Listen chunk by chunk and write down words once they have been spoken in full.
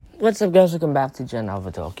What's up, guys? Welcome back to Gen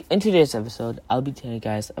Alpha Talk. In today's episode, I'll be telling you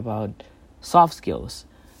guys about soft skills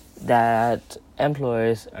that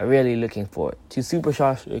employers are really looking for to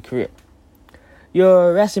supercharge your career.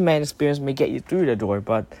 Your resume and experience may get you through the door,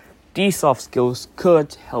 but these soft skills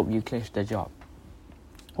could help you clinch the job.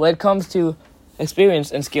 When it comes to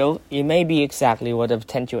experience and skill, you may be exactly what a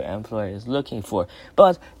potential employer is looking for,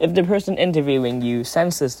 but if the person interviewing you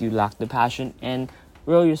senses you lack the passion and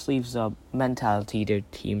roll your sleeves up mentality their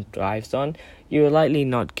team thrives on, you will likely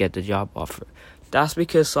not get the job offer. That's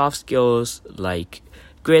because soft skills like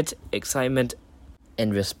grit, excitement,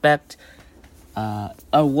 and respect are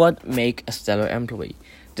what make a stellar employee.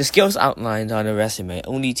 The skills outlined on a resume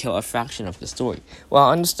only tell a fraction of the story, while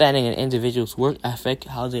understanding an individual's work ethic,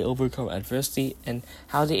 how they overcome adversity, and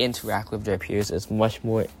how they interact with their peers is much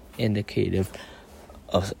more indicative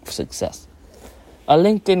of success. A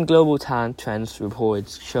LinkedIn Global Talent Trends report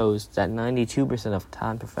shows that 92% of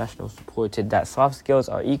talent professionals reported that soft skills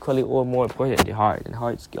are equally or more important than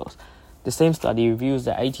hard skills. The same study reveals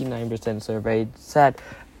that 89% surveyed said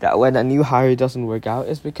that when a new hire doesn't work out,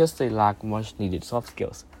 it's because they lack much needed soft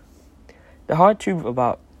skills. The hard truth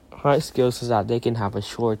about hard skills is that they can have a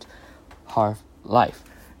short, hard life.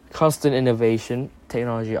 Constant innovation,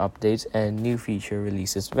 technology updates, and new feature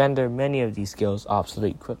releases render many of these skills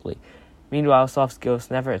obsolete quickly. Meanwhile, soft skills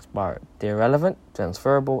never expire. They're relevant,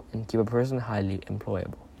 transferable, and keep a person highly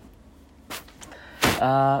employable.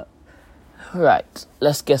 Right,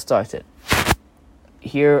 let's get started.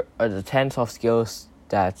 Here are the 10 soft skills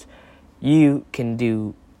that you can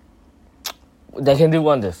do that can do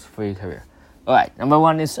wonders for your career. Alright, number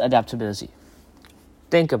 1 is adaptability.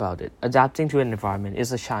 Think about it. Adapting to an environment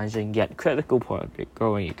is a challenging yet critical part of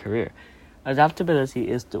growing your career. Adaptability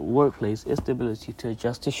is the workplace ability to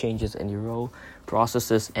adjust to changes in your role,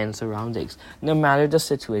 processes, and surroundings, no matter the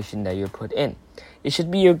situation that you're put in. It should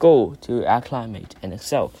be your goal to acclimate and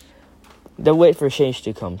excel. Don't wait for change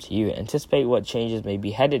to come to you. Anticipate what changes may be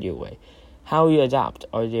headed your way. How you adapt?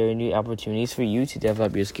 Are there new opportunities for you to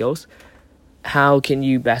develop your skills? How can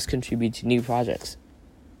you best contribute to new projects?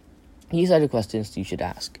 These are the questions you should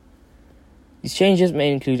ask. These changes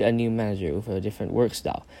may include a new manager with a different work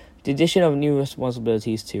style, the addition of new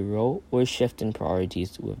responsibilities to your role, or shift in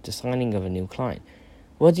priorities with the signing of a new client.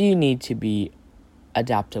 What do you need to be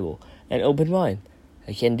adaptable and open mind,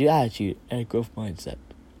 a can-do attitude, and a growth mindset?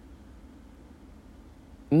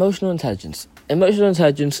 Emotional intelligence. Emotional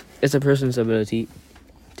intelligence is a person's ability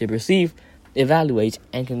to perceive, evaluate,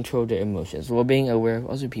 and control their emotions while being aware of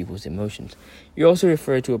other people's emotions. You also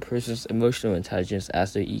refer to a person's emotional intelligence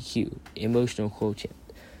as their EQ, emotional quotient.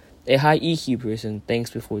 A high EQ person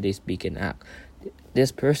thinks before they speak and act.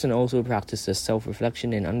 This person also practices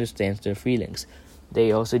self-reflection and understands their feelings.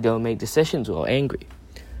 They also don't make decisions while angry.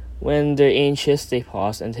 When they're anxious, they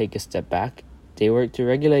pause and take a step back. They work to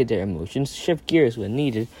regulate their emotions, shift gears when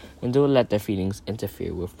needed, and don't let their feelings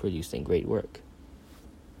interfere with producing great work.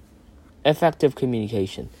 Effective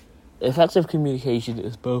communication. Effective communication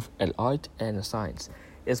is both an art and a science.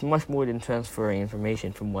 It's much more than transferring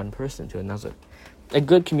information from one person to another. A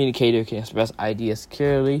good communicator can express ideas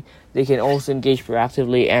clearly. They can also engage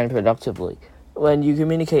proactively and productively. When you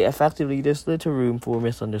communicate effectively, there's little room for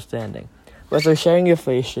misunderstanding. Whether sharing your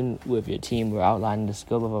information with your team or outlining the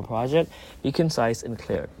scope of a project, be concise and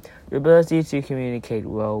clear. Your ability to communicate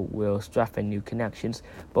well will strengthen new connections,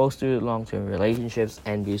 bolster long-term relationships,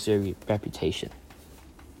 and boost your reputation.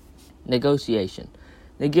 Negotiation.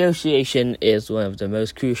 Negotiation is one of the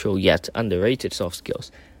most crucial yet underrated soft skills.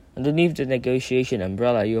 Underneath the negotiation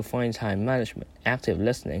umbrella, you'll find time management, active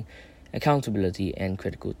listening, accountability, and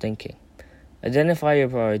critical thinking. Identify your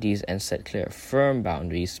priorities and set clear, firm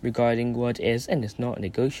boundaries regarding what is and is not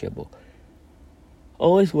negotiable.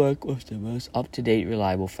 Always work with the most up-to-date,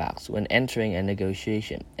 reliable facts when entering a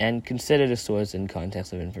negotiation, and consider the source and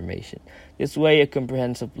context of information. This way, you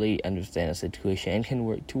comprehensively understand a situation and can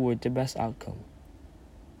work toward the best outcome.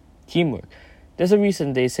 Teamwork. There's a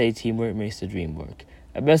reason they say teamwork makes the dream work.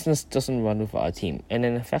 A business doesn't run without a team, and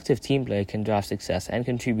an effective team player can drive success and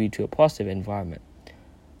contribute to a positive environment.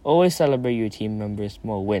 Always celebrate your team members'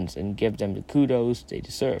 small wins and give them the kudos they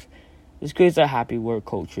deserve. This creates a happy work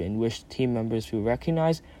culture in which team members feel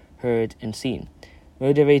recognized, heard, and seen.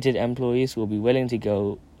 Motivated employees will be willing to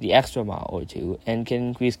go the extra mile or two and can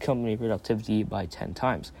increase company productivity by 10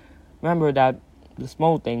 times. Remember that the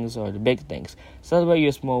small things are the big things. Celebrate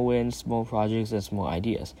your small wins, small projects, and small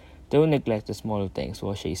ideas. Don't neglect the smaller things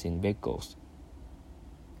while chasing big goals.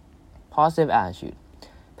 Positive attitude.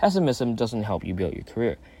 Pessimism doesn't help you build your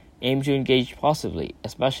career. Aim to engage positively,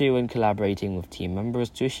 especially when collaborating with team members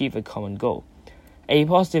to achieve a common goal. A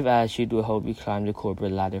positive attitude will help you climb the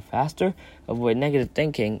corporate ladder faster. Avoid negative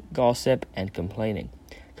thinking, gossip, and complaining.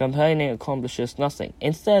 Complaining accomplishes nothing.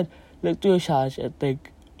 Instead, look to a challenge and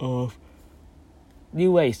think of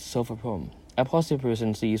new ways to solve a problem. A positive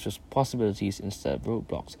person sees possibilities instead of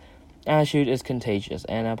roadblocks. Attitude is contagious,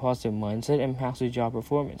 and a positive mindset impacts your job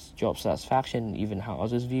performance, job satisfaction, and even how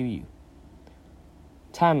others view you.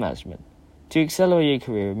 Time management. To accelerate your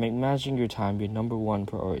career, make managing your time your number one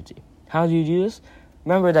priority. How do you do this?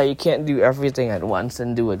 Remember that you can't do everything at once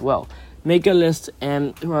and do it well. Make a list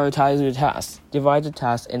and prioritize your tasks. Divide the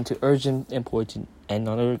tasks into urgent, important, and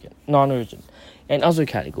non-urgent, and other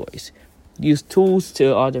categories. Use tools to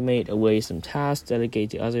automate away some tasks, delegate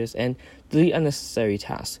to others, and delete unnecessary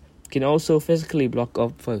tasks. You can also physically block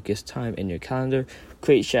off focused time in your calendar,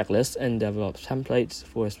 create checklists, and develop templates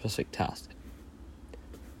for a specific task.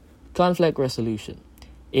 Conflict resolution.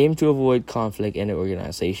 Aim to avoid conflict in an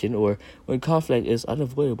organization, or when conflict is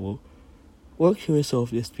unavoidable, work to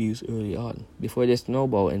resolve disputes early on, before they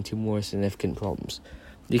snowball into more significant problems.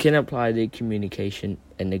 You can apply the communication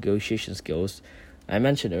and negotiation skills I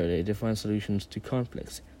mentioned earlier to find solutions to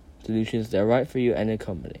conflicts, solutions that are right for you and your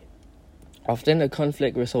company. Often, a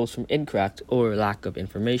conflict results from incorrect or lack of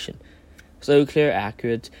information, so clear,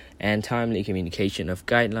 accurate, and timely communication of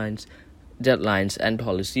guidelines, deadlines, and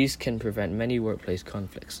policies can prevent many workplace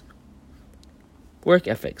conflicts. Work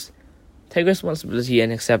ethics. Take responsibility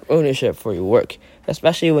and accept ownership for your work,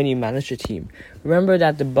 especially when you manage a team. Remember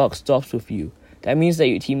that the buck stops with you. That means that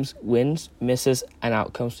your team's wins, misses, and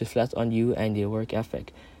outcomes reflect on you and your work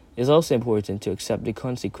ethic. It is also important to accept the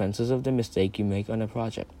consequences of the mistake you make on a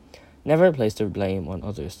project. Never place the blame on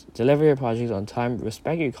others. Deliver your projects on time,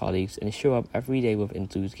 respect your colleagues, and show up every day with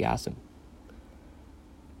enthusiasm.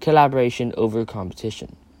 Collaboration over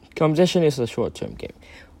competition. Competition is a short-term game,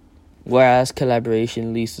 whereas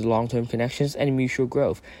collaboration leads to long-term connections and mutual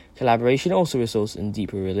growth. Collaboration also results in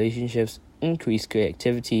deeper relationships, increased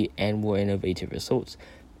creativity, and more innovative results.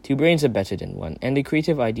 Two brains are better than one, and the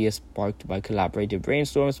creative ideas sparked by collaborative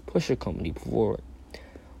brainstorms push a company forward.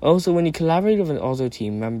 Also, when you collaborate with other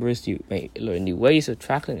team members, you may learn new ways of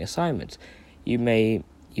tackling assignments. You may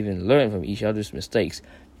even learn from each other's mistakes.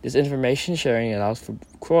 This information sharing allows for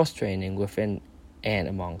cross-training within and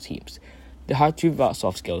among teams. The hard truth about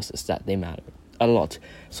soft skills is that they matter a lot.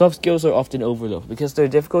 Soft skills are often overlooked because they're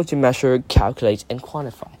difficult to measure, calculate, and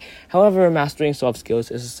quantify. However, mastering soft skills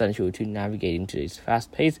is essential to navigating today's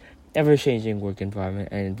fast-paced, ever-changing work environment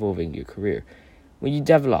and involving your career. When you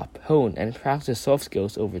develop, hone, and practice soft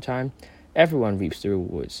skills over time, everyone reaps the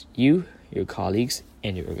rewards. You, your colleagues,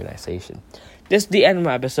 and your organization. This is the end of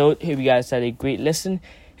my episode. Hope you guys had a great listen.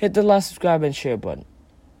 Hit the like, subscribe, and share button.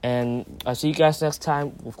 And I'll see you guys next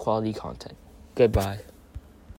time with quality content. Goodbye.